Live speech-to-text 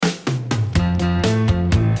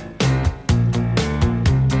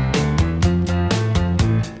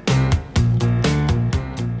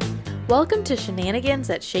Welcome to Shenanigans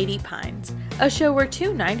at Shady Pines, a show where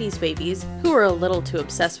two 90s babies, who are a little too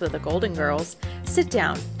obsessed with the Golden Girls, sit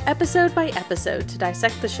down, episode by episode, to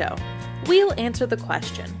dissect the show. We'll answer the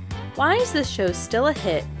question, why is this show still a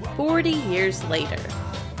hit 40 years later?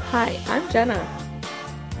 Hi, I'm Jenna.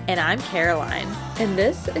 And I'm Caroline. And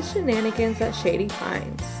this is Shenanigans at Shady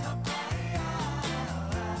Pines.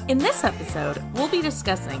 In this episode, we'll be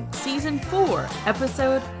discussing Season 4,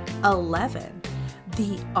 Episode 11,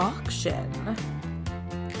 The Auction.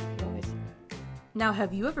 Now,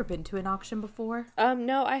 have you ever been to an auction before?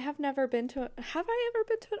 No, I have never been to have I ever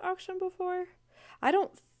been to an auction before? I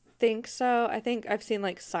don't think so. I think I've seen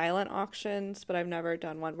like silent auctions, but I've never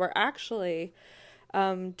done one. We're actually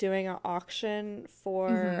doing an auction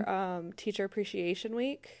for Teacher Appreciation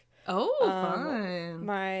Week. Oh, fun.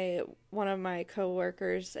 One of my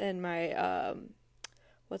coworkers in my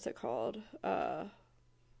what's it called?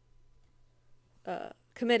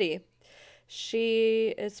 Committee.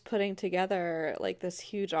 She is putting together like this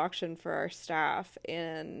huge auction for our staff,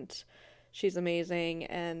 and she's amazing,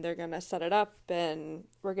 and they're gonna set it up, and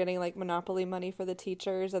we're getting like Monopoly money for the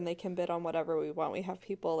teachers, and they can bid on whatever we want. We have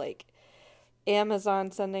people like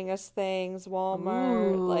Amazon sending us things,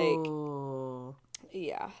 Walmart. Ooh.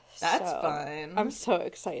 Yeah, that's fun. I'm so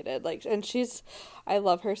excited. I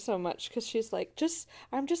love her so much because she's like,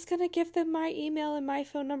 I'm just gonna give them my email and my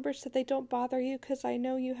phone number so they don't bother you because I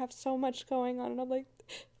know you have so much going on. And I'm like,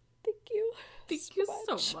 thank you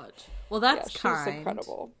so much. Well, that's kind. She's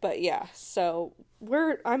incredible. But yeah, so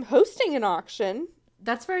I'm hosting an auction.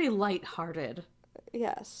 That's very lighthearted.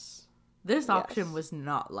 Yes. This auction was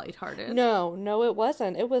not lighthearted. No, it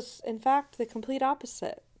wasn't. It was, in fact, the complete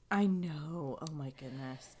opposite. I know. Oh my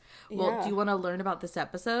goodness. Well, do you want to learn about this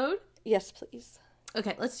episode? Yes, please.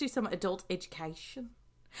 Okay, let's do some adult education.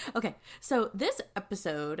 Okay, so this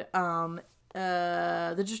episode, the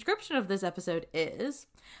description of this episode is,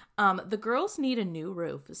 the girls need a new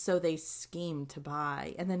roof, so they scheme to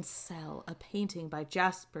buy and then sell a painting by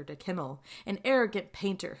Jasper de Kimmel, an arrogant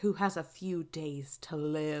painter who has a few days to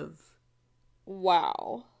live.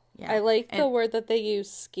 Wow. Yeah. I like the word that they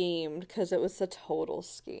use, schemed, because it was a total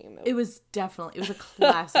scheme. It was a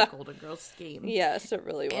classic Golden Girls scheme. Yes, it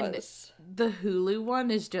really was. The Hulu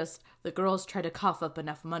one is just, the girls try to cough up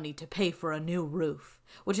enough money to pay for a new roof,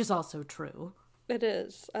 which is also true. It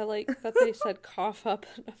is. I like that they said cough up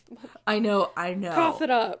enough money. I know. Cough it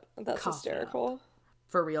up. That's cough hysterical.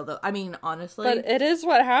 For real, though. I mean, honestly. But it is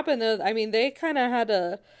what happened, though. I mean, they kind of had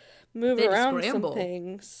to move around some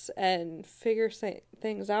things and figure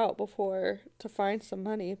things out to find some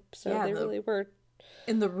money. So they really were.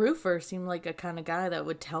 And the roofer seemed like a kind of guy that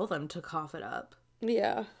would tell them to cough it up.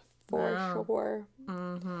 Yeah, for sure.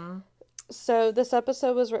 Mm-hmm. So this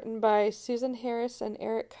episode was written by Susan Harris and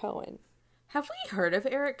Eric Cohen. Have we heard of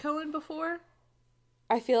Eric Cohen before?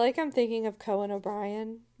 I feel like I'm thinking of Conan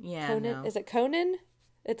O'Brien. Yeah, Conan. No. Is it Conan?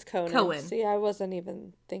 It's Conan. Cohen. See, I wasn't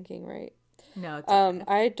even thinking right. No, it's okay.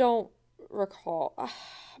 I don't recall.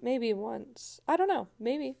 Maybe once. I don't know.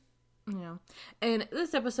 Maybe. Yeah. And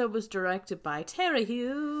this episode was directed by Terry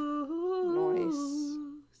Hughes. Nice.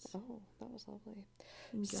 Oh, that was lovely.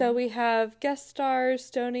 Okay. So we have guest stars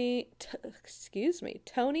Tony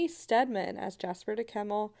Stedman as Jasper de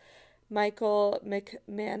Kimmel, Michael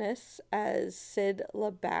McManus as Sid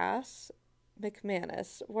LaBasse.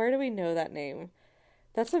 McManus. Where do we know that name?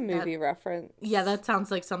 That's a movie reference. Yeah, that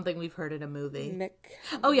sounds like something we've heard in a movie.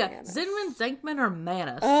 Oh, yeah. Zinman, Zankman, or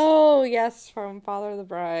Manus? Oh, yes, from Father of the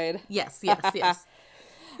Bride. Yes.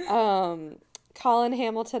 Colin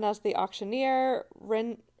Hamilton as the auctioneer,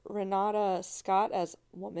 Renata Scott as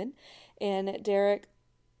woman, and Derek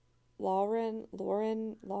Lauren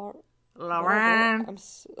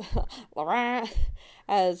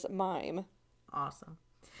as mime. Awesome.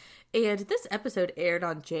 And this episode aired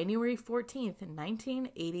on January 14th,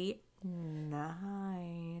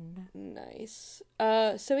 1989. Nice.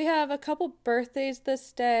 So we have a couple birthdays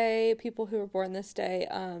this day, people who were born this day.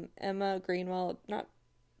 Emma Greenwell,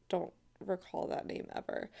 don't recall that name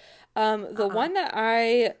ever. The one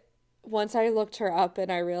that once I looked her up and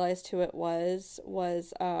I realized who it was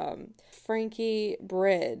Frankie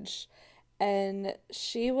Bridge. And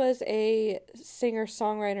she was a singer,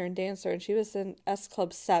 songwriter, and dancer, and she was in S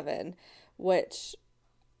Club 7, which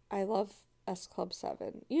I love S Club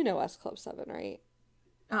 7. You know S Club 7, right?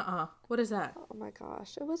 What is that? Oh my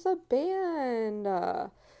gosh. It was a band. I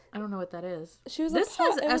don't know what that is. This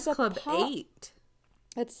says S Club 8.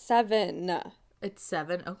 It's 7. It's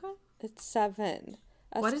 7? Okay. It's 7.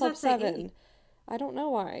 Why does that say 8? I don't know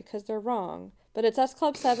why, because they're wrong. But it's S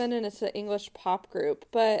Club 7 and it's an English pop group.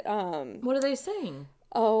 But what are they saying?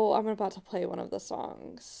 Oh, I'm about to play one of the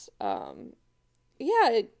songs.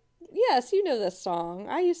 Yeah, yes, you know this song.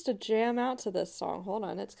 I used to jam out to this song. Hold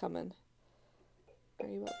on, it's coming. Are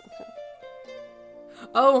you up? Okay.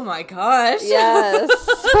 Oh my gosh. Yes.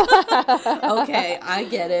 Okay, I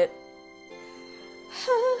get it.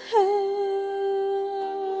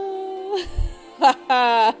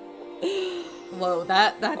 Whoa,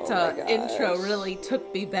 that Oh intro really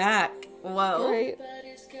took me back. Whoa. Right.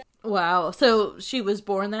 Wow. So she was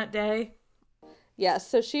born that day? Yes,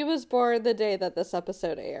 so she was born the day that this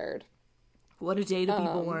episode aired. What a day to be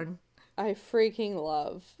born. I freaking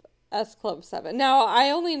love S Club 7. Now,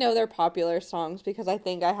 I only know their popular songs because I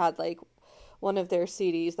think I had like one of their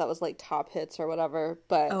CDs that was like top hits or whatever,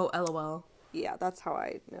 but Oh, LOL. yeah, that's how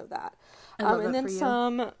I know that. I love And that then for you.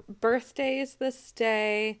 some birthdays this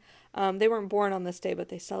day. They weren't born on this day, but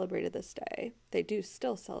they celebrated this day. They do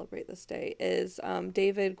still celebrate this day. Is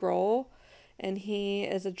David Grohl, and he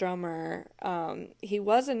is a drummer. He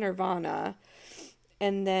was in Nirvana,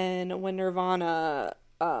 and then when Nirvana,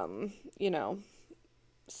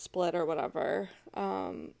 split or whatever,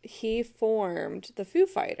 he formed the Foo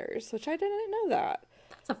Fighters, which I didn't know that.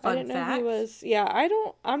 That's a I fun didn't know fact. he was. Yeah,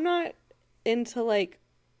 I'm not into like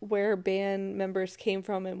where band members came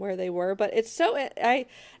from and where they were, but it's so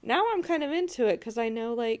now I'm kind of into it because I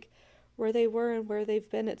know like where they were and where they've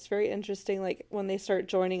been. It's very interesting, like when they start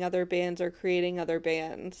joining other bands or creating other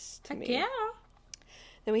bands to Heck me. yeah.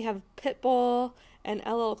 Then we have Pitbull and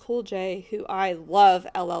LL Cool J, who I love.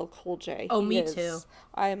 LL Cool J. Oh, me too.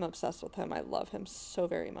 I am obsessed with him. I love him so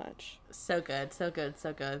very much. So good, so good,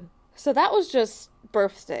 so good. So that was just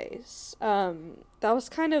birthdays. That was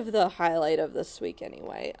kind of the highlight of this week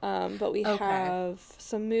anyway. But we have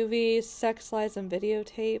some movies, Sex, Lies, and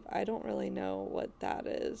Videotape. I don't really know what that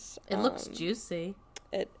is. It looks juicy.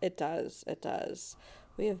 It does. It does.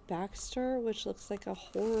 We have Baxter, which looks like a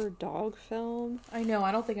horror dog film. I know,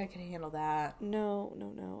 I don't think I can handle that.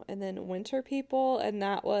 No. And then Winter People, and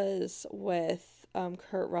that was with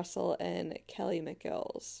Kurt Russell and Kelly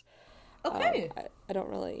McGillis. Okay. I don't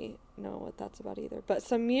really know what that's about either. But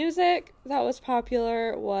some music that was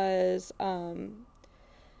popular was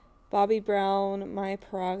Bobby Brown, My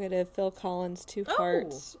Prerogative, Phil Collins, Two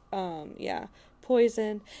Hearts. Yeah.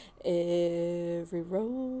 Poison, Every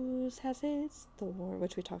Rose Has Its Thorn,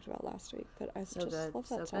 which we talked about last week. But I just love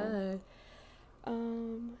that song. Good.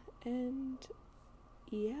 And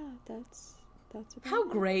yeah, that's about How it.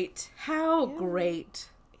 great. How great.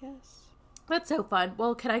 Yes. That's so fun.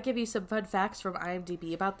 Well, can I give you some fun facts from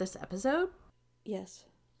IMDb about this episode? Yes.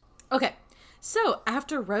 Okay. So,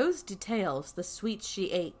 after Rose details the sweets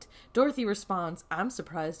she ate, Dorothy responds, "I'm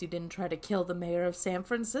surprised you didn't try to kill the mayor of San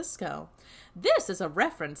Francisco." This is a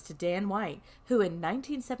reference to Dan White, who in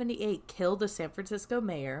 1978 killed the San Francisco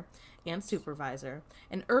mayor and supervisor.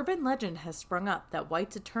 An urban legend has sprung up that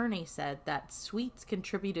White's attorney said that sweets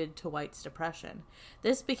contributed to White's depression.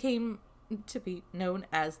 This became to be known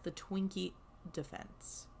as the Twinkie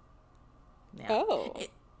defense. Yeah. Oh.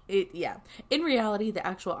 Yeah. In reality, the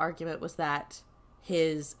actual argument was that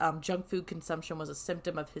his junk food consumption was a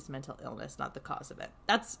symptom of his mental illness, not the cause of it.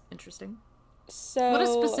 That's interesting. So What a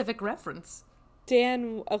specific reference.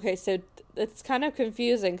 Okay, so it's kind of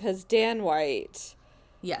confusing because Dan White,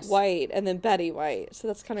 Yes. White, and then Betty White. So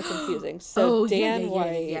that's kind of confusing. So Dan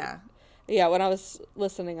White. Yeah, when I was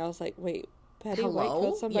listening, I was like, wait, Betty White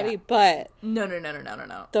killed somebody? Yeah. But No. the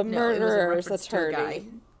No, murderer's it was a reference to a attorney. guy.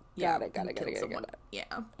 Got it. Someone. Yeah.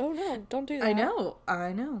 Oh no, don't do that. I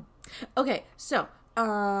know. Okay, so,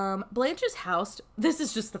 Blanche's house, this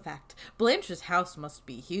is just the fact. Blanche's house must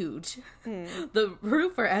be huge. The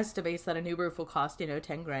roofer estimates that a new roof will cost,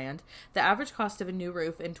 $10,000. The average cost of a new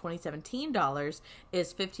roof in 2017 dollars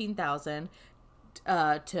is $15,000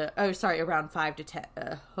 around 5 to 10,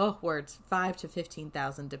 5 to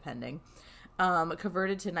 15,000 depending.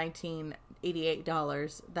 Converted to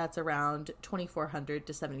 $1988, that's around $2,400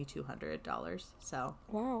 to $7,200. So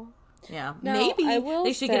Wow. yeah, Now, maybe I will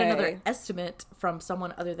they should get another say- estimate from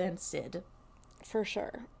someone other than Sid. For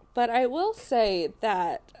sure. But I will say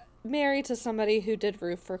that married to somebody who did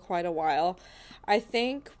roof for quite a while, I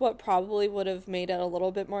think what probably would have made it a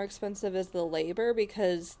little bit more expensive is the labor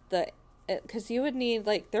because you would need,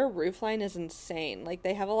 like, their roof line is insane. Like,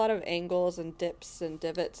 they have a lot of angles and dips and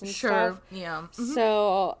divots and stuff. Yeah.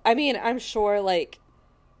 So, I mean, I'm sure, like,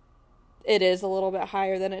 it is a little bit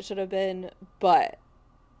higher than it should have been, but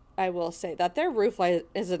I will say that their roof line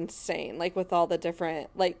is insane. Like, with all the different,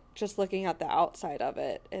 like, just looking at the outside of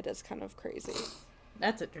it, it is kind of crazy.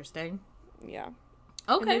 That's interesting. Yeah.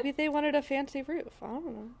 Okay. And maybe they wanted a fancy roof. I don't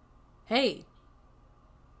know. Hey.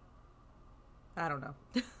 I don't know.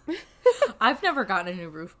 I've never gotten a new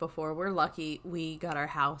roof before. We're lucky we got our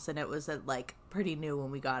house and it was like pretty new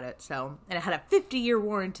when we got it. So, and it had a 50-year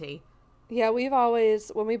warranty. Yeah, we've always,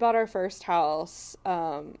 when we bought our first house,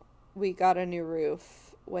 we got a new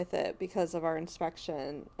roof with it because of our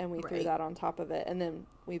inspection, and we threw that on top of it, and then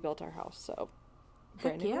we built our house, so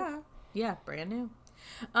brand new. Yeah, brand new.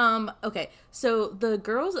 Okay, so the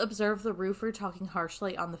girls observe the roofer talking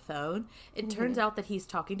harshly on the phone. It turns out that he's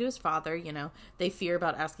talking to his father, you know. They fear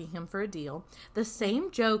about asking him for a deal. The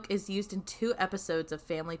same joke is used in 2 episodes of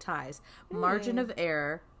Family Ties, Margin of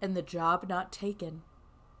Error and The Job Not Taken.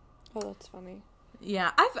 Oh, that's funny.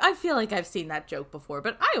 Yeah, I feel like I've seen that joke before,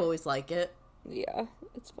 but I always like it. Yeah,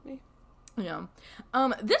 it's funny. Yeah.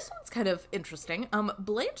 This one's kind of interesting.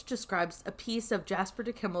 Blanche describes a piece of Jasper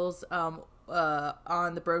de Kimmel's on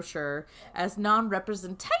the brochure as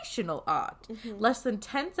non-representational art. Less than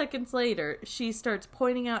 10 seconds later, she starts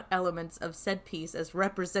pointing out elements of said piece as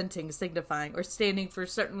representing, signifying, or standing for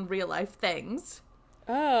certain real-life things.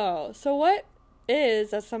 Oh, so what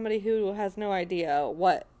is, as somebody who has no idea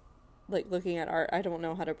what, like, looking at art, I don't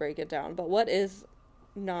know how to break it down, but what does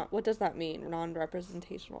that mean,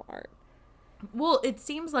 non-representational art? Well, it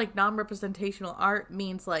seems like non-representational art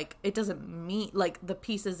means, like, it doesn't mean, like, the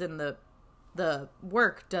pieces in the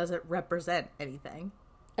work doesn't represent anything.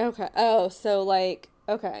 Okay. Oh, so, like,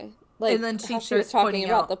 okay. Like, and then she was talking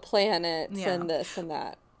about the planets and this and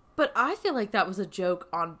that. But I feel like that was a joke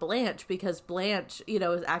on Blanche, because Blanche, you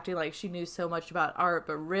know, is acting like she knew so much about art,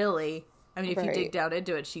 but really, I mean, if you dig down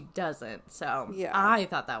into it, she doesn't. So, yeah. I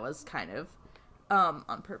thought that was kind of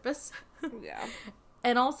on purpose. Yeah.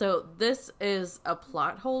 And also, this is a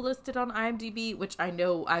plot hole listed on IMDb, which I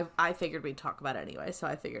know I figured we'd talk about anyway, so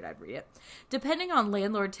I figured I'd read it. Depending on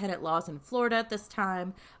landlord-tenant laws in Florida at this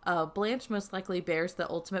time, Blanche most likely bears the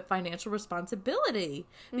ultimate financial responsibility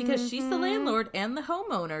because she's the landlord and the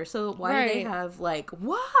homeowner. So why do they have, like,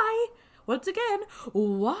 why? Once again,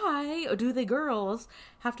 why do the girls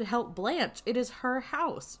have to help Blanche? It is her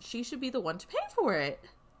house. She should be the one to pay for it.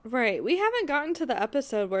 Right. We haven't gotten to the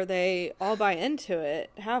episode where they all buy into it,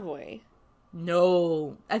 have we?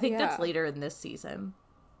 No. I think that's later in this season.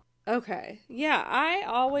 Okay. Yeah, I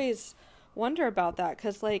always wonder about that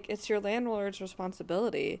because, like, it's your landlord's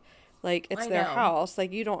responsibility. Like, it's their house.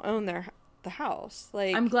 Like, you don't own the house.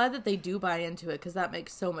 Like, I'm glad that they do buy into it because that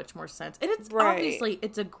makes so much more sense. And it's obviously,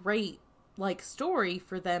 it's a great, like, story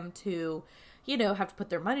for them to, you know, have to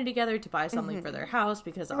put their money together to buy something for their house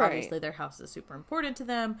because obviously their house is super important to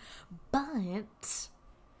them. But it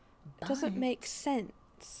doesn't make sense.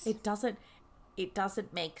 It doesn't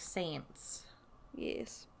make sense.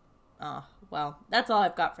 Yes. Oh, well, that's all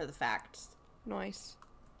I've got for the facts. Nice.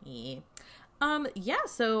 Yeah. Yeah,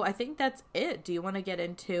 so I think that's it. Do you want to get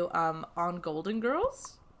into on Golden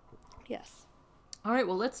Girls? Yes. All right,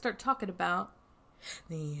 well, let's start talking about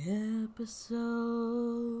the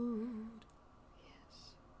episode.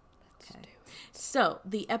 So,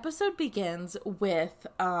 the episode begins with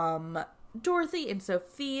Dorothy and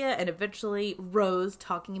Sophia and eventually Rose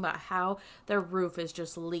talking about how their roof is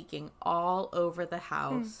just leaking all over the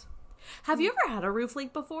house. Have you ever had a roof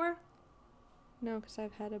leak before? No, because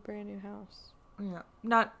I've had a brand new house. Yeah.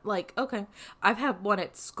 Not like, okay. I've had one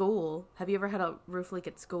at school. Have you ever had a roof leak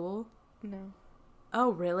at school? No. Oh,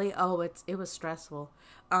 really? Oh, it was stressful.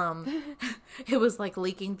 It was like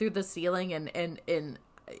leaking through the ceiling and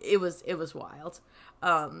it was wild.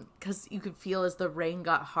 Because you could feel as the rain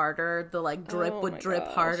got harder, the like drip would drip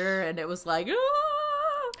harder, and it was like,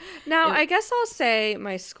 ah! Now, I guess I'll say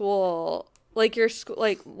my school, like your school,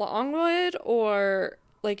 like Longwood, or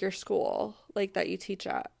like your school, like that you teach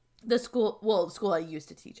at. The school I used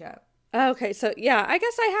to teach at. Okay, so yeah, I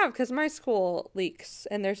guess I have, because my school leaks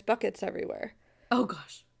and there's buckets everywhere. Oh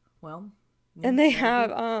gosh. Well. And they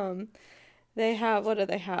have, what do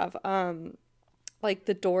they have? Like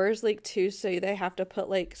the doors leak too, so they have to put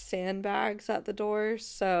like sandbags at the doors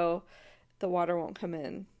so the water won't come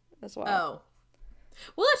in as well. Oh.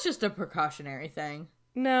 Well, that's just a precautionary thing.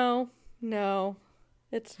 No,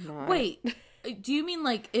 it's not. Wait, do you mean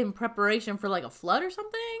like in preparation for like a flood or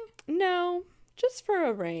something? No, just for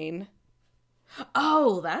a rain.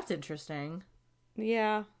 Oh, that's interesting.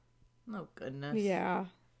 Yeah. Oh, goodness. Yeah.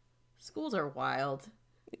 Schools are wild.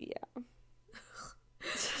 Yeah.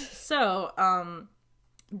 So,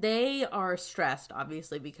 they are stressed,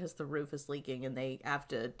 obviously, because the roof is leaking and they have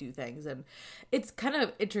to do things. And it's kind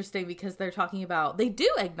of interesting because they're talking about, they do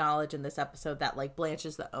acknowledge in this episode that, like, Blanche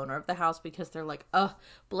is the owner of the house because they're like,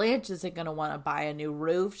 Blanche isn't going to want to buy a new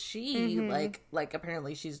roof. She, like,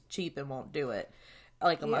 apparently she's cheap and won't do it.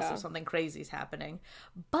 like unless Yeah. if something crazy's happening.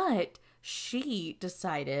 But she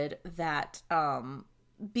decided that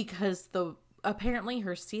because apparently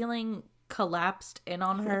her ceiling collapsed in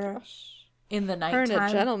on Oh my her gosh. in the Her and a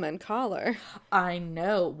nighttime. gentleman caller. I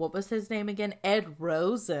know. What was his name again? Ed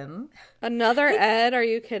Rosen. Another Ed? Are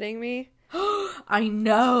you kidding me? I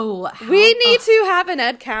know. We need to have an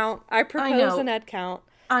Ed count. I propose know. an Ed count.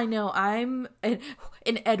 I know. I'm an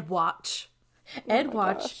Ed Watch. Ed my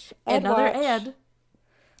Watch. gosh. Ed Another Watch. Ed.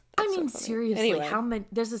 I That's so mean, funny. seriously, Anyway. how many?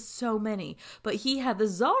 There's just so many. But he had the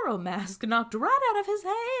Zorro mask knocked right out of his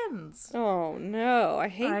hands. Oh no, I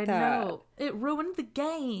hate I that. know. It ruined the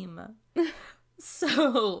game.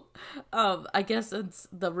 So, I guess since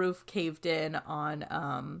the roof caved in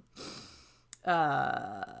on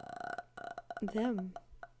Them.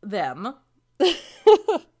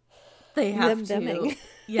 they have to Themming.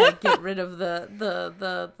 get rid of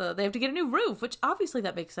the they have to get a new roof, which obviously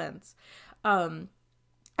that makes sense. I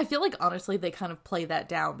feel like honestly they kind of play that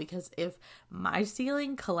down, because if my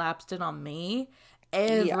ceiling collapsed in on me,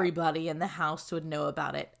 everybody in the house would know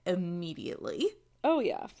about it immediately. Oh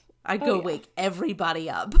yeah. I'd go wake everybody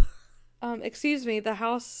up. Excuse me, the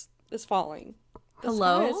house is falling. The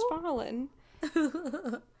Hello? sky is fallen.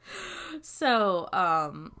 So,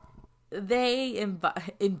 they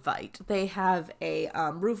invite. They have a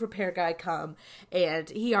roof repair guy come, and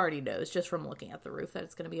he already knows just from looking at the roof that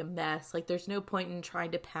it's going to be a mess. Like, there's no point in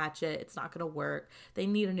trying to patch it. It's not going to work. They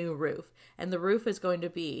need a new roof, and the roof is going to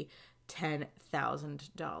be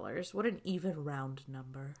 $10,000. What an even round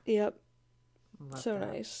number. Yep. Love So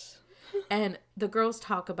that. nice. And the girls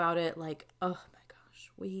talk about it like, oh my gosh,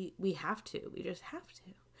 we have to. We just have to.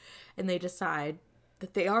 And they decide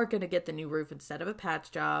that they are going to get the new roof instead of a patch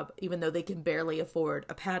job, even though they can barely afford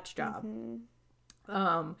a patch job.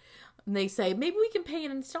 And they say, maybe we can pay in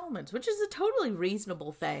installments, which is a totally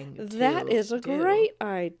reasonable thing That to is a do. great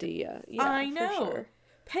idea. Yeah, I know. For sure.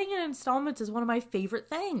 Paying in installments is one of my favorite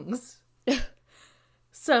things.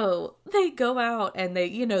 So they go out and they,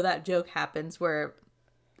 that joke happens where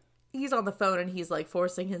he's on the phone and he's like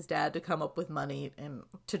forcing his dad to come up with money and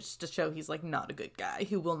to show he's like not a good guy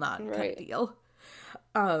who will not cut a deal.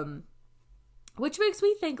 Which makes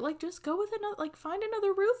me think, like, just go with another, like, find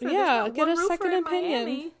another roofer. Yeah, There's not get one a roofer second in opinion.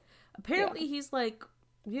 Miami. Apparently he's like,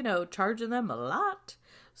 charging them a lot.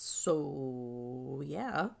 So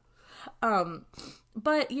yeah.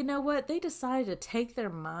 But you know what? They decided to take their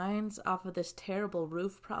minds off of this terrible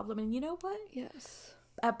roof problem. And you know what? Yes.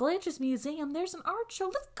 At Blanche's museum, there's an art show.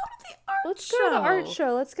 Let's go to the art show. Let's go to the art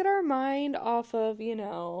show. Let's get our mind off of,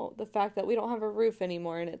 the fact that we don't have a roof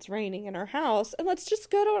anymore and it's raining in our house. And let's just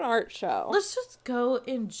go to an art show. Let's just go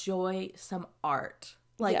enjoy some art.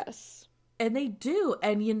 Yes. And they do.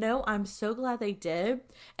 And I'm so glad they did.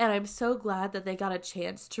 And I'm so glad that they got a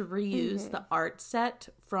chance to reuse the art set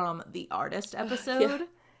from the artist episode.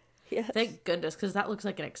 Yes. Thank goodness, because that looks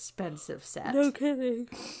like an expensive set. No kidding.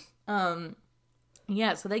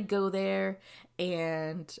 Yeah, so they go there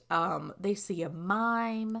and they see a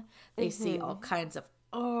mime. They see all kinds of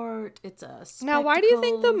art. It's a spectacle. Now, why do you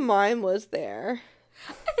think the mime was there?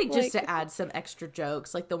 I think just to add some extra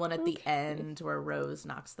jokes, like the one at the end where Rose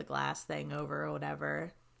knocks the glass thing over or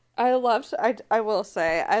whatever. I will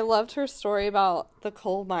say, I loved her story about the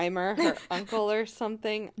coal mimer, her uncle or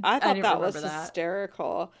something. I thought didn't that was remember that.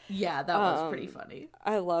 hysterical. Yeah, that was pretty funny.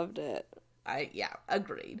 I loved it.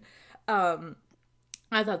 Agreed.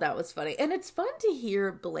 I thought that was funny. And it's fun to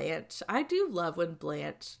hear Blanche. I do love when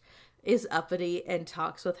Blanche is uppity and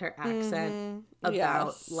talks with her accent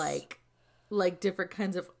about like different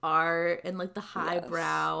kinds of art and like the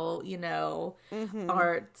highbrow,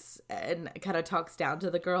 arts, and kind of talks down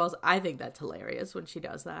to the girls. I think that's hilarious when she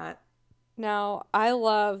does that. Now, I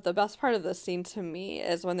love, the best part of this scene to me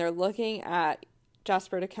is when they're looking at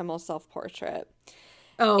Jasper de Kimmel's self-portrait.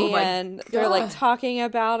 Oh, and my God. they're like talking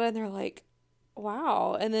about it and they're like,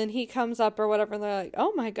 wow. And then he comes up or whatever and they're like,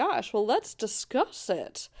 oh my gosh, well, let's discuss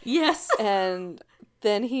it. Yes. And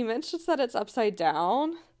then he mentions that it's upside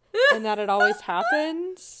down and that it always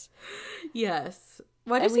happens. Yes.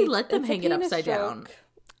 Why does he let them hang it upside down?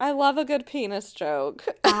 I love a good penis joke.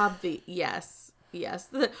 Yes.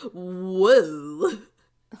 Whoa.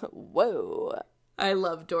 Whoa. I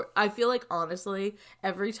love I feel like, honestly,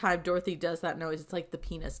 every time Dorothy does that noise, it's like the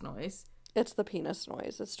penis noise. It's the penis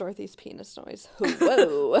noise. It's Dorothy's penis noise.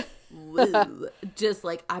 Whoa. Woo. Just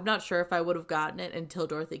like, I'm not sure if I would have gotten it until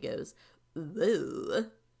Dorothy goes, woo.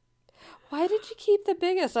 Why did you keep the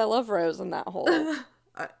biggest? I love Rose in that whole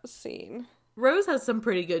scene. Rose has some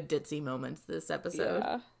pretty good ditzy moments this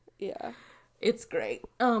episode. Yeah. It's great.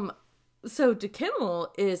 So DeKimmel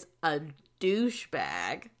is a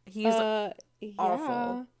douchebag. He's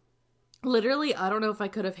awful. Literally, I don't know if I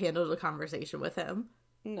could have handled a conversation with him.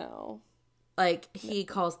 No. Like, he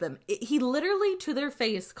calls them, he literally to their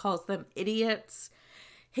face calls them idiots.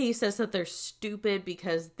 He says that they're stupid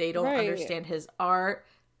because they don't understand his art.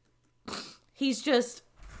 He's just,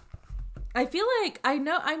 I feel like, I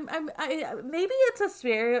know, maybe it's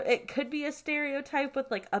it could be a stereotype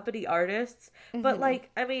with, like, uppity artists. But,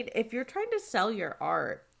 like, I mean, if you're trying to sell your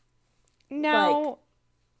art. Now, like,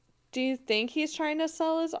 do you think he's trying to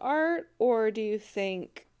sell his art, or do you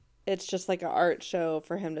think it's just like an art show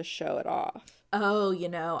for him to show it off? Oh,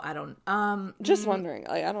 I don't, just wondering,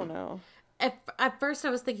 like, I don't know. At first I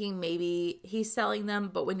was thinking maybe he's selling them,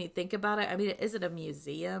 but when you think about it, I mean, it isn't a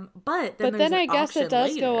museum, but then I guess it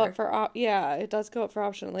does later. go up for, it does go up for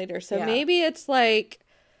option later. So maybe it's like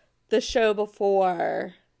the show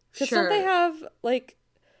before. Because don't they have, like,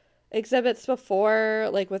 exhibits before,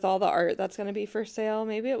 like, with all the art that's going to be for sale?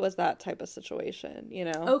 Maybe it was that type of situation,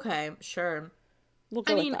 Okay, sure. We'll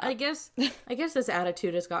go with that. I guess this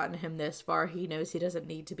attitude has gotten him this far. He knows he doesn't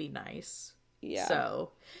need to be nice. Yeah.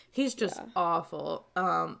 So he's just awful.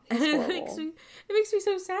 And it makes me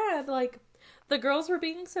so sad. Like, the girls were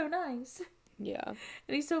being so nice. Yeah. And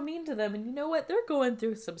he's so mean to them. And you know what? They're going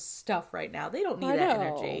through some stuff right now. They don't need that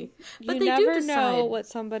energy. But you never know what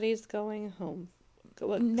somebody's going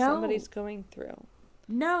somebody's going through.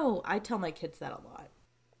 No, I tell my kids that a lot.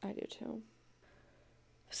 I do too.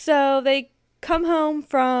 So they come home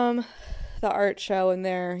from the art show and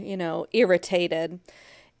they're, irritated.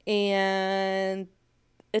 And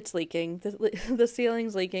it's leaking. The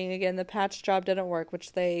ceiling's leaking again. The patch job didn't work,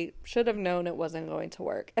 which they should have known it wasn't going to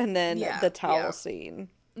work. And then the towel scene.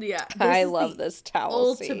 Yeah. I love this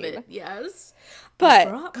towel scene. Yes.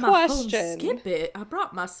 But question. I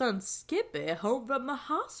brought my son Skippy home from the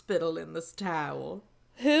hospital in this towel.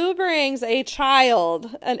 Who brings a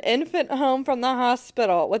child, an infant, home from the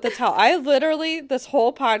hospital with a towel? This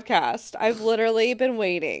whole podcast, I've literally been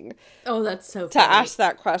waiting. Oh, that's so funny. To ask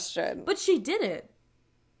that question. But she didn't.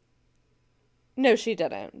 No, she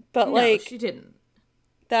didn't. But, no, she didn't.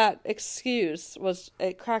 That excuse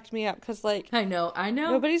it cracked me up because, like, I know.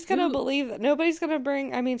 Nobody's going to believe that. Nobody's going to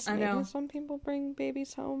bring, maybe some people bring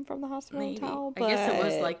babies home from the hospital in a towel, but. I guess it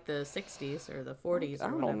was like the 60s or the 40s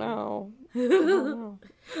or whatever.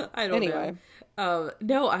 I don't know.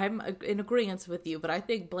 No, I'm in agreement with you, but I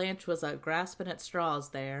think Blanche was grasping at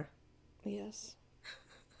straws there. Yes.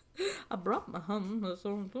 I brought my home.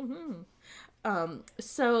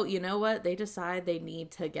 So you know what? They decide they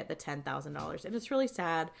need to get the $10,000, and it's really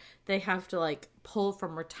sad. They have to, like, pull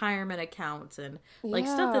from retirement accounts and like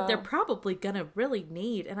stuff that they're probably gonna really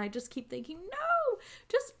need. And I just keep thinking, no,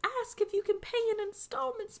 just ask if you can pay in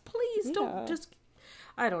installments, please. Don't just.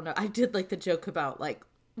 I don't know. I did like the joke about, like,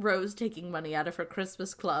 Rose taking money out of her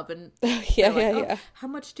Christmas club, and how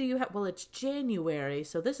much do you have? Well, it's January,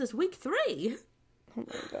 so this is week 3. Oh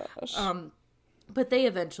my gosh. But they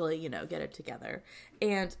eventually, get it together.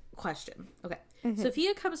 And question. Okay.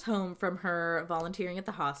 Sophia comes home from her volunteering at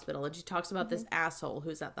the hospital, and she talks about this asshole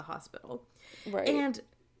who's at the hospital. Right. And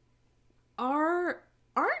aren't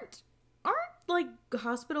like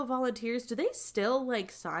hospital volunteers, do they still,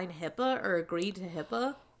 like, sign HIPAA or agree to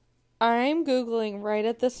HIPAA? I'm Googling right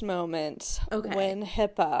at this moment. Okay. When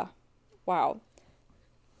HIPAA. Wow.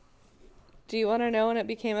 Do you want to know when it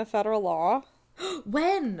became a federal law?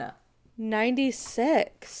 When?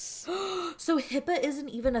 96. So HIPAA isn't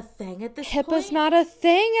even a thing at this point? HIPAA's not a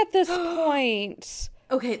thing at this point.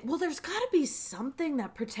 Okay, well, there's got to be something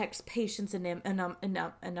that protects patients' anonymity.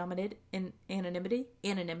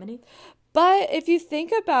 But if you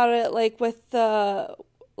think about it, like, with the,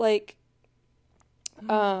 like,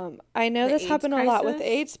 I know this happened a lot with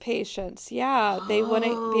AIDS patients. Yeah, they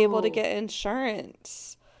wouldn't be able to get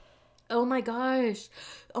insurance. Oh my gosh.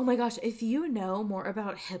 If you know more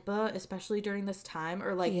about HIPAA, especially during this time,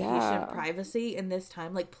 or like patient privacy in this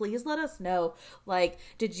time, like, please let us know. Like,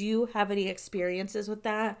 did you have any experiences with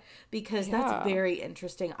that? Because that's very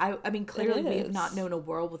interesting. I mean, clearly we have not known a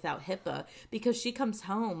world without HIPAA, because she comes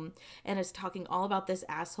home and is talking all about this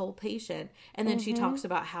asshole patient. And then she talks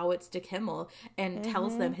about how it's Dick Himmel and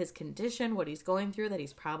tells them his condition, what he's going through, that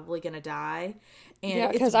he's probably going to die.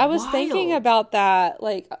 And because I was thinking about that,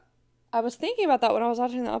 like, I was thinking about that when I was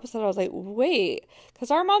watching the episode. I was like, wait,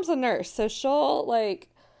 because our mom's a nurse, so she'll like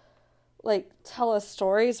tell us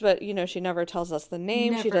stories, but she never tells us the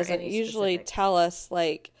name. She doesn't usually tell us,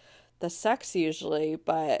 like, the sex usually,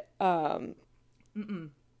 but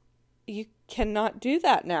you cannot do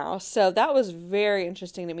that now. So that was very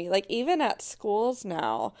interesting to me. Like, even at schools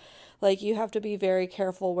now, like, you have to be very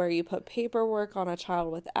careful where you put paperwork on a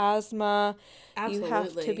child with asthma. Absolutely. You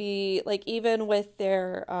have to be, like, even with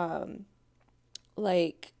their,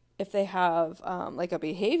 like, if they have, like, a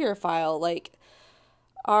behavior file, like,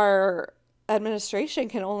 our administration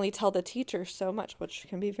can only tell the teacher so much, which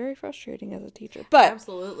can be very frustrating as a teacher. But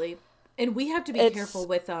absolutely. And we have to be careful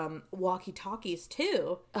with walkie-talkies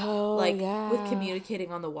too. Oh, like yeah. with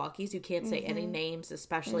communicating on the walkies, you can't say any names,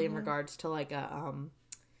 especially in regards to like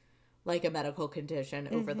a medical condition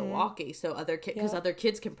over the walkie. So because other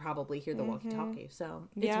kids can probably hear the walkie-talkie. So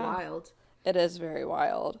it's wild. It is very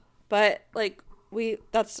wild. But like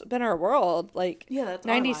that's been our world. Like, yeah, that's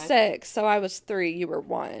 96. So I was 3, you were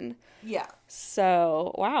 1. Yeah.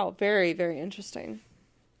 So wow, very, very interesting.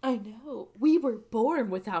 I know. We were born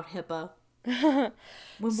without HIPAA. When we were in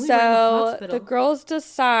the So hospital. the girls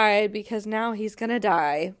decide, because now he's gonna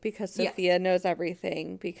die, because Sophia knows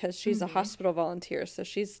everything, because she's a hospital volunteer, so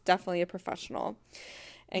she's definitely a professional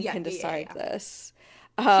and can decide this.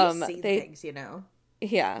 She's seen things, you know.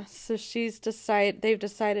 Yeah, so they've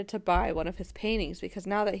decided to buy one of his paintings, because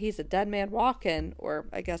now that he's a dead man walking, or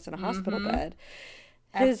I guess in a hospital bed,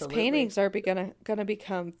 his paintings are gonna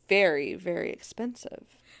become very, very expensive.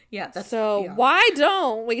 Yeah. Why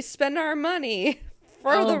don't we spend our money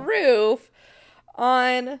for the roof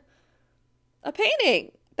on a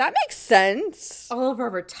painting? That makes sense. All of our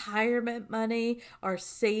retirement money, our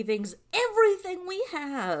savings, everything we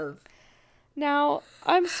have. Now,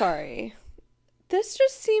 I'm sorry. This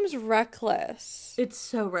just seems reckless. It's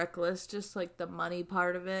so reckless, just like the money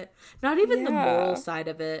part of it. Not even the moral side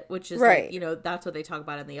of it, which is like, you know, that's what they talk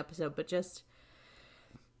about in the episode, but just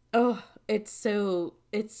it's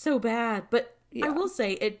so bad. But I will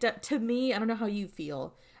say to me, I don't know how you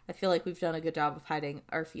feel. I feel like we've done a good job of hiding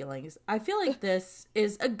our feelings. I feel like this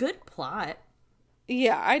is a good plot.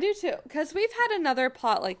 Yeah, I do too. Because we've had another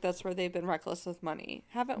plot like this where they've been reckless with money,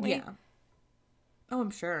 haven't we? Yeah. Oh,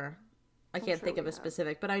 I'm sure. I can't think of a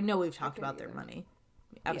specific, but I know we've talked about their money.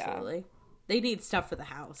 Absolutely. Yeah. They need stuff for the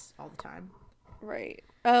house all the time. Right.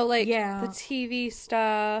 Oh, like the TV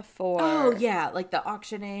stuff, or... Oh, yeah, like the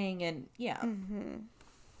auctioning and, yeah. Mm-hmm.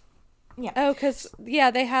 Yeah. Oh, because, they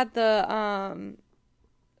had the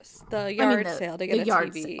yard sale to get a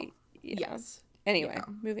TV. Sale. Yeah. Yes. Anyway,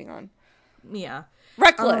 moving on. Yeah.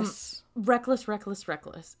 Reckless. Reckless.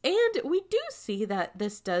 And we do see that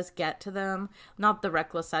this does get to them. Not the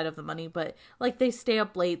reckless side of the money, but like they stay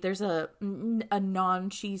up late. There's a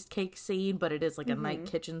non-cheesecake scene, but it is like a night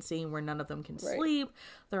kitchen scene where none of them can sleep.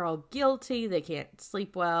 They're all guilty. They can't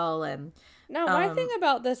sleep well. And now my thing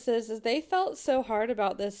about this is they felt so hard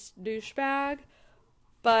about this douchebag,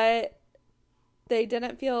 but they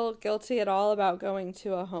didn't feel guilty at all about going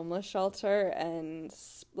to a homeless shelter and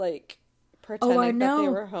like pretending that they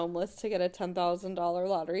were homeless to get a $10,000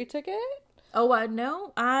 lottery ticket. Oh, I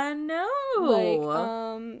know. Like,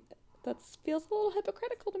 that feels a little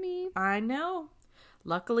hypocritical to me. I know.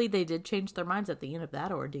 Luckily, they did change their minds at the end of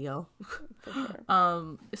that ordeal.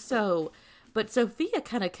 For sure. But Sophia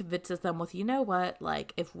kind of convinces them with, you know what?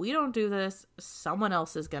 Like, if we don't do this, someone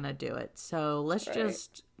else is gonna do it. So let's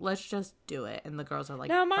just do it. And the girls are like,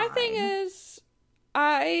 now my fine. thing is,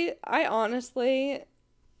 I honestly,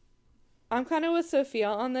 I'm kind of with Sophia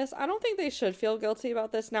on this. I don't think they should feel guilty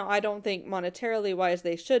about this. Now, I don't think monetarily wise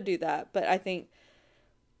they should do that, but I think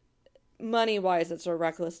money wise it's a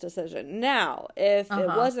reckless decision. Now, if it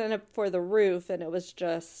wasn't for the roof and it was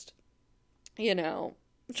just, you know,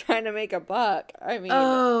 trying to make a buck, I mean,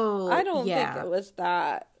 I don't think it was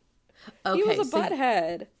that. Okay, he was a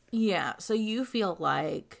butthead. Yeah, so you feel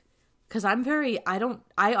like, because I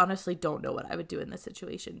honestly don't know what I would do in this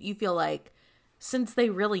situation. You feel like, since they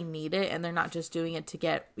really need it and they're not just doing it to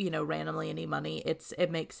get, you know, randomly any money, it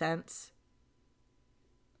makes sense.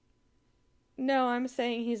 No, I'm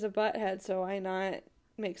saying he's a butthead, so why not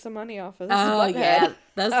make some money off of this butthead? Yeah,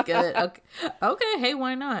 that's good. Okay, hey,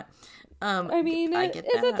 why not? I mean, is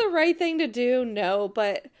it the right thing to do? No,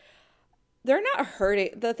 but they're not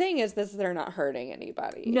hurting. The thing is, they're not hurting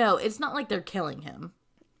anybody. No, it's not like they're killing him.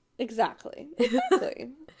 Exactly.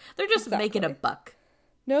 They're just making a buck.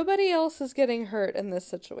 Nobody else is getting hurt in this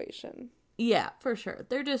situation. Yeah, for sure.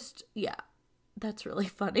 They're just, that's really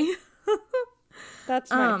funny.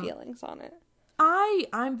 That's my feelings on it.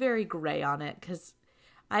 I'm very gray on it because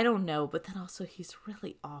I don't know, but then also he's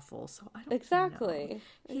really awful, so I don't know. Exactly.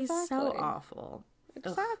 He's so awful.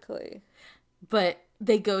 Exactly. But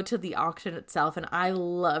they go to the auction itself, and I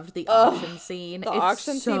loved the auction scene. The It's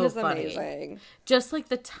auction so scene is funny. amazing. Just like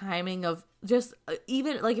the timing of just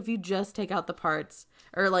even like if you just take out the parts,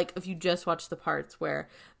 or like if you just watch the parts where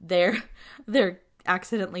they're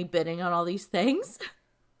accidentally bidding on all these things.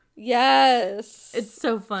 Yes. It's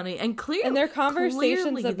so funny. And their conversations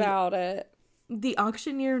clearly about it. The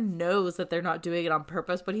auctioneer knows that they're not doing it on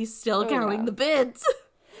purpose, but he's still counting yeah. the bids.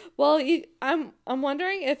 Well, I'm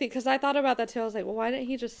wondering if because I thought about that too. I was like, well, why didn't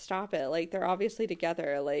he just stop it? Like, they're obviously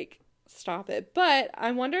together. Like, stop it. But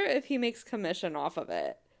I wonder if he makes commission off of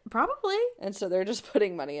it. Probably. And so they're just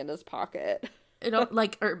putting money in his pocket.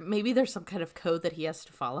 Or maybe there's some kind of code that he has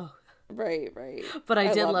to follow. Right. But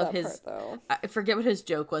I did love that his. part, though. I forget what his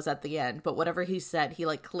joke was at the end, but whatever he said, he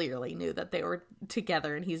like clearly knew that they were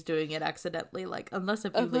together, and he's doing it accidentally. Like, unless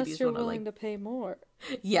if you ladies you're want to willing to pay more.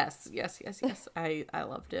 Yes. I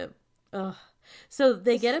loved it. Ugh. So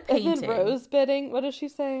they get a painting. And then Rose bidding. What does she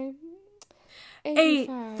say?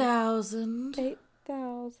 8,000.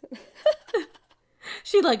 8,000.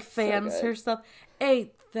 She like fans herself.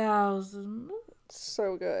 8,000.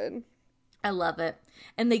 So good. I love it.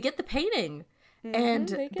 And they get the painting. And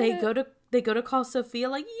they go to call Sophia,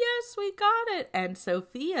 like, yes, we got it. And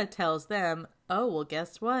Sophia tells them, oh, well,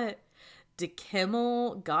 guess what?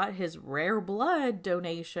 DeKimmel got his rare blood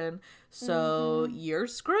donation, so you're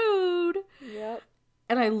screwed. Yep.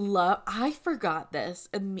 And I forgot this.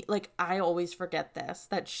 And like, I always forget this,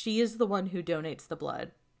 that she is the one who donates the blood.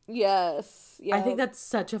 Yes. Yeah. I think that's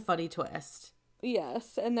such a funny twist.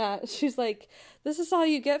 Yes, and that she's like, this is all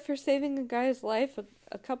you get for saving a guy's life,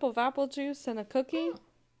 a cup of apple juice and a cookie.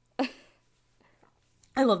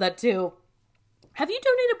 I love that too. Have you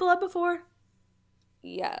donated blood before?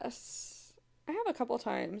 Yes. I have a couple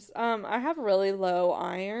times. I have really low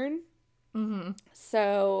iron. Mm-hmm.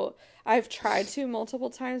 So I've tried to multiple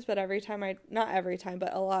times, but not every time,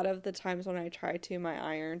 but a lot of the times when I try to, my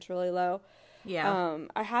iron's really low. Yeah.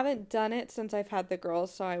 I haven't done it since I've had the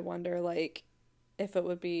girls, so I wonder, like, if it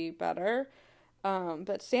would be better.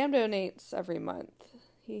 But Sam donates every month.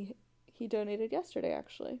 He donated yesterday,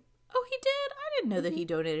 actually. Oh, he did? I didn't know that he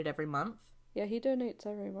donated every month. Yeah, he donates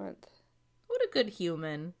every month. What a good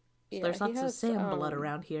human. So Yeah, there's lots of Sam blood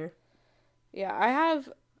around here. Yeah, I have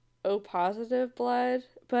O positive blood,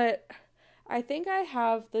 but I think I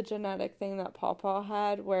have the genetic thing that Pawpaw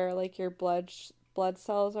had, where like your blood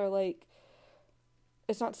cells are like,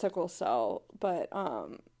 it's not sickle cell, but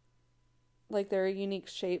like they're a unique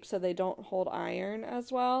shape, so they don't hold iron as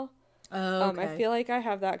well. Oh, okay. I feel like I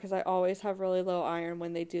have that because I always have really low iron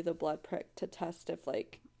when they do the blood prick to test if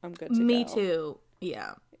like I'm good to go. Me too.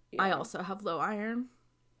 Yeah. I also have low iron.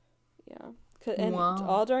 Yeah. And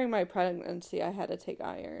all during my pregnancy, I had to take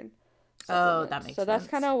iron. Oh, that makes sense. So that's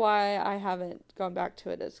kind of why I haven't gone back to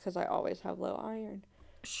it, is because I always have low iron.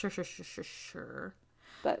 Sure.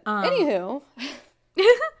 But anywho.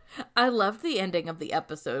 I loved the ending of the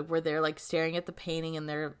episode where they're like staring at the painting and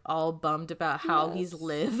they're all bummed about how he's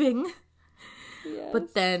living. Yes.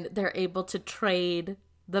 But then they're able to trade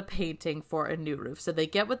the painting for a new roof. So they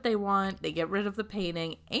get what they want, they get rid of the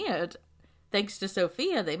painting, and thanks to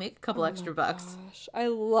Sophia, they make a couple extra bucks. Gosh, I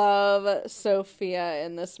love Sophia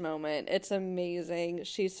in this moment. It's amazing.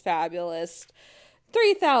 She's fabulous.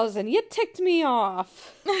 3,000. You ticked me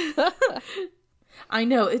off. I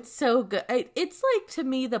know, it's so good. It's like, to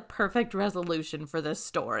me, the perfect resolution for this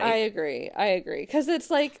story. I agree. Because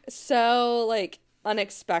it's like so like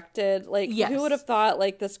unexpected. Like, who would have thought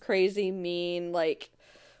like this crazy mean like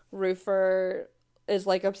roofer is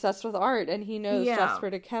like obsessed with art and he knows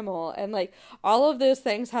Jesper DeKimmel, and like all of those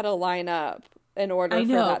things had to line up in order for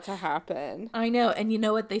that to happen. I know. And you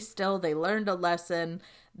know what? They learned a lesson.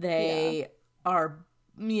 They are,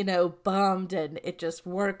 bummed, and it just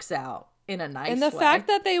works out in a nice way. And the fact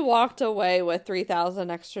that they walked away with $3,000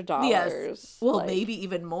 extra. Yes. Well, maybe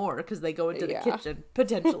even more, because they go into the kitchen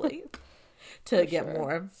potentially to get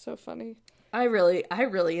more. So funny. I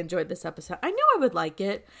really enjoyed this episode. I knew I would like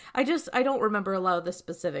it. I don't remember a lot of the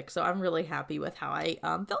specifics, so I'm really happy with how I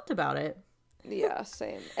felt about it. Yeah,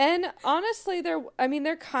 same. And honestly, there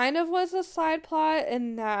kind of was a side plot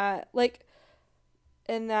in that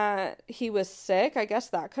he was sick. I guess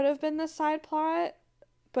that could have been the side plot.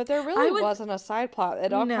 But there really wasn't a side plot.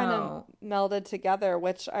 It all kind of melded together,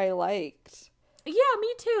 which I liked. Yeah, me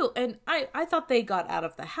too. And I thought they got out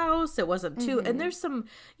of the house. It wasn't too. And there's some,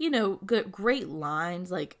 great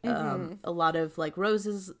lines, like a lot of like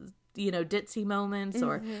Rose's, ditzy moments,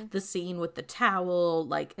 or the scene with the towel.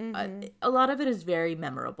 Like a lot of it is very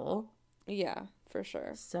memorable. Yeah, for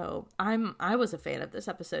sure. So I was a fan of this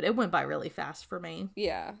episode. It went by really fast for me.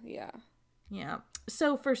 Yeah. Yeah.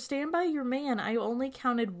 So for Stand By Your Man, I only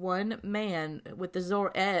counted one man with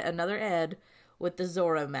the another Ed with the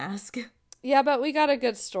Zorro mask. Yeah, but we got a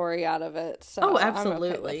good story out of it, so Oh,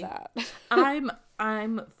 absolutely. I'm okay with that.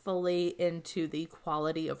 I'm fully into the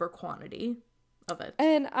quality over quantity of it.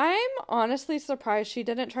 And I'm honestly surprised she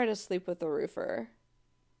didn't try to sleep with the roofer.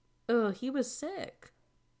 Oh, he was sick.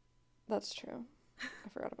 That's true. I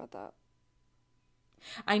forgot about that.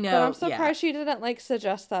 I know. But I'm surprised she didn't like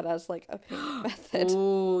suggest that as like a payment method.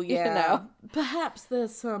 Oh, yeah. You know? Perhaps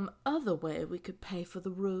there's some other way we could pay for the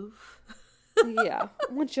roof. Yeah.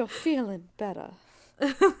 Once you're feeling better.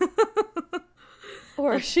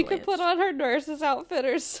 Or she could put on her nurse's outfit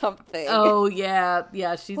or something. Oh, yeah.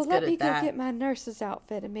 Yeah, she's good at that. Let me go get my nurse's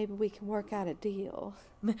outfit and maybe we can work out a deal.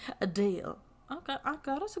 A deal. I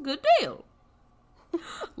got us a good deal.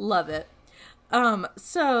 Love it.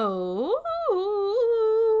 So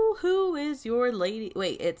who is your lady?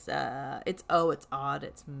 Wait, it's Odd.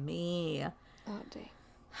 It's me. Oh, dang.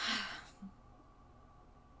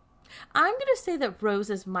 I'm gonna say that Rose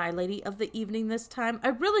is my lady of the evening this time. I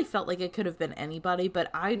really felt like it could have been anybody, but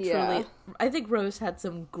I think Rose had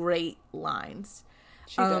some great lines.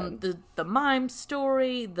 She did. The mime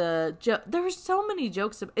story, there were so many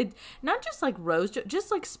jokes. Not just like Rose,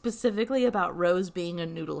 just like specifically about Rose being a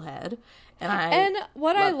noodlehead. And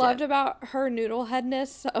what I loved about her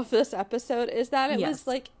noodleheadness of this episode is that it was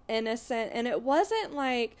like innocent, and it wasn't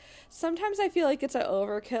like, sometimes I feel like it's an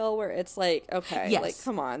overkill where it's like, okay, like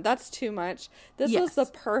come on, that's too much. This was the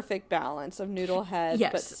perfect balance of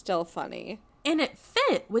noodlehead, but still funny. And it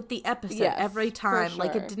fit with the episode every time. Sure.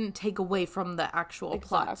 Like, it didn't take away from the actual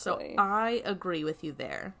plot. So I agree with you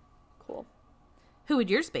there. Cool. Who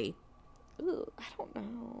would yours be? Ooh, I don't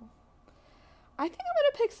know. I think I'm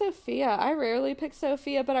going to pick Sophia. I rarely pick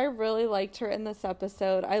Sophia, but I really liked her in this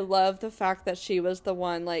episode. I love the fact that she was the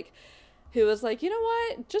one, like, who was like, you know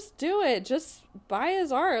what? Just do it. Just buy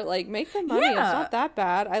his art. Like, make the money. Yeah. It's not that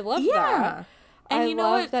bad. I love that. And I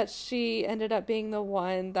love that she ended up being the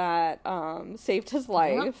one that saved his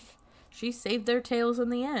life. Yep. She saved their tails in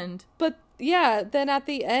the end. But yeah, then at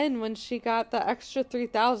the end when she got the extra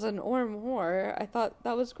 3,000 or more, I thought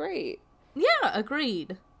that was great. Yeah,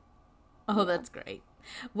 agreed. Oh, that's great.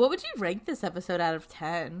 What would you rank this episode out of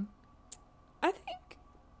 10? I think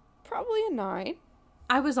probably a 9.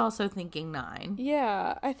 I was also thinking 9.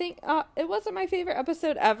 Yeah, I think it wasn't my favorite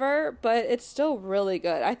episode ever, but it's still really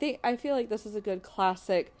good. I feel like this is a good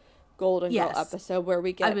classic Golden Girl episode where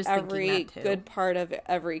we get every good part of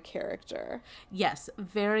every character. Yes,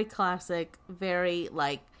 very classic, very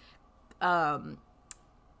like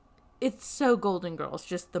it's so Golden Girls,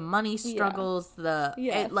 just the money struggles,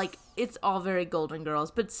 it's all very Golden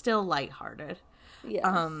Girls, but still lighthearted. Yes.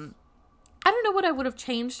 I don't know what I would have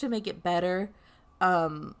changed to make it better.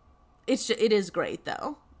 It is great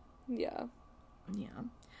though. Yeah. Yeah.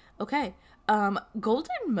 Okay.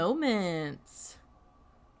 Golden moments.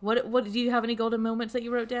 What do you have any golden moments that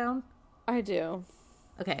you wrote down? I do.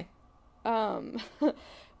 Okay.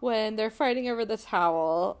 When they're fighting over the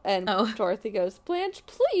towel and Dorothy goes, Blanche,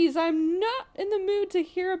 please, I'm not in the mood to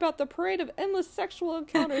hear about the parade of endless sexual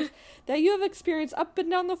encounters that you have experienced up and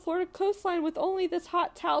down the Florida coastline with only this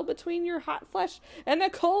hot towel between your hot flesh and the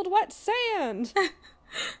cold, wet sand.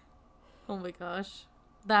 Oh my gosh.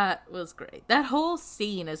 That was great. That whole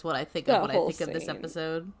scene is what I think of when I think of this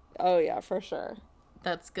episode. Oh yeah, for sure.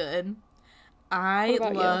 That's good. I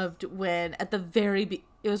loved when at the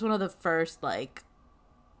it was one of the first like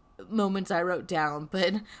moments I wrote down,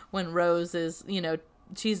 but when Rose is,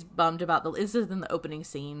 she's bummed about this is in the opening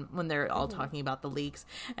scene when they're all talking about the leaks,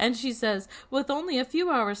 and she says, with only a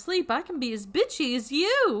few hours sleep I can be as bitchy as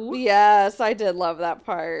you. Yes, I did love that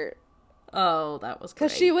part. Oh, that was great.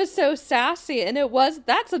 Because she was so sassy, and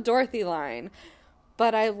that's a Dorothy line,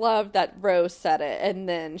 but I loved that Rose said it and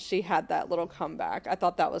then she had that little comeback. I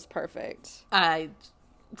thought that was perfect.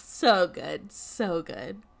 So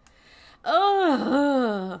good.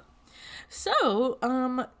 Oh, so, do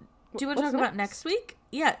you want to talk about next week?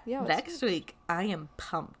 Yeah, next week. I am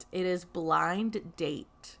pumped. It is Blind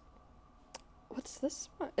Date. What's this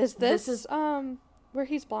one? Is this where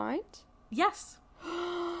he's blind? Yes.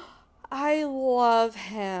 I love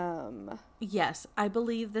him. Yes, I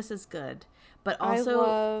believe this is good. But also, I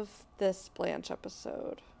love this Blanche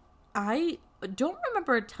episode. I don't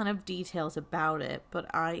remember a ton of details about it, but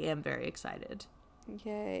I am very excited.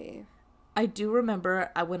 Yay. I do remember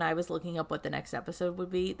when I was looking up what the next episode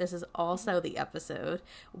would be, this is also the episode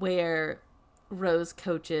where Rose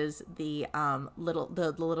coaches the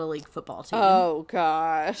little league football team. Oh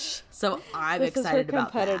gosh. So I'm this excited is her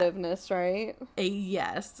about that. competitiveness, right?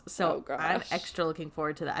 Yes. So Oh, gosh. I'm extra looking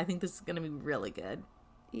forward to that. I think this is going to be really good.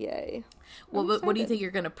 Yay. Well, what do you think you're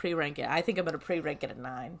going to pre-rank it? I think I'm going to pre-rank it at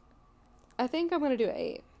 9. I think I'm going to do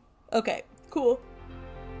 8. Okay, cool.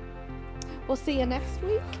 We'll see you next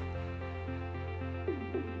week.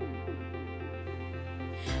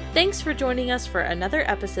 Thanks for joining us for another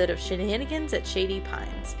episode of Shenanigans at Shady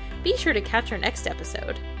Pines. Be sure to catch our next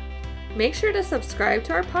episode. Make sure to subscribe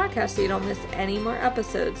to our podcast so you don't miss any more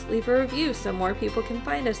episodes. Leave a review so more people can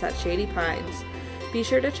find us at Shady Pines. Be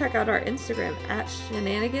sure to check out our Instagram at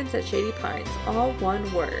Shenanigans at Shady Pines, all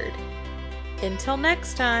one word. Until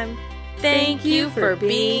next time, thank you for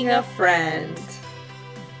being a friend.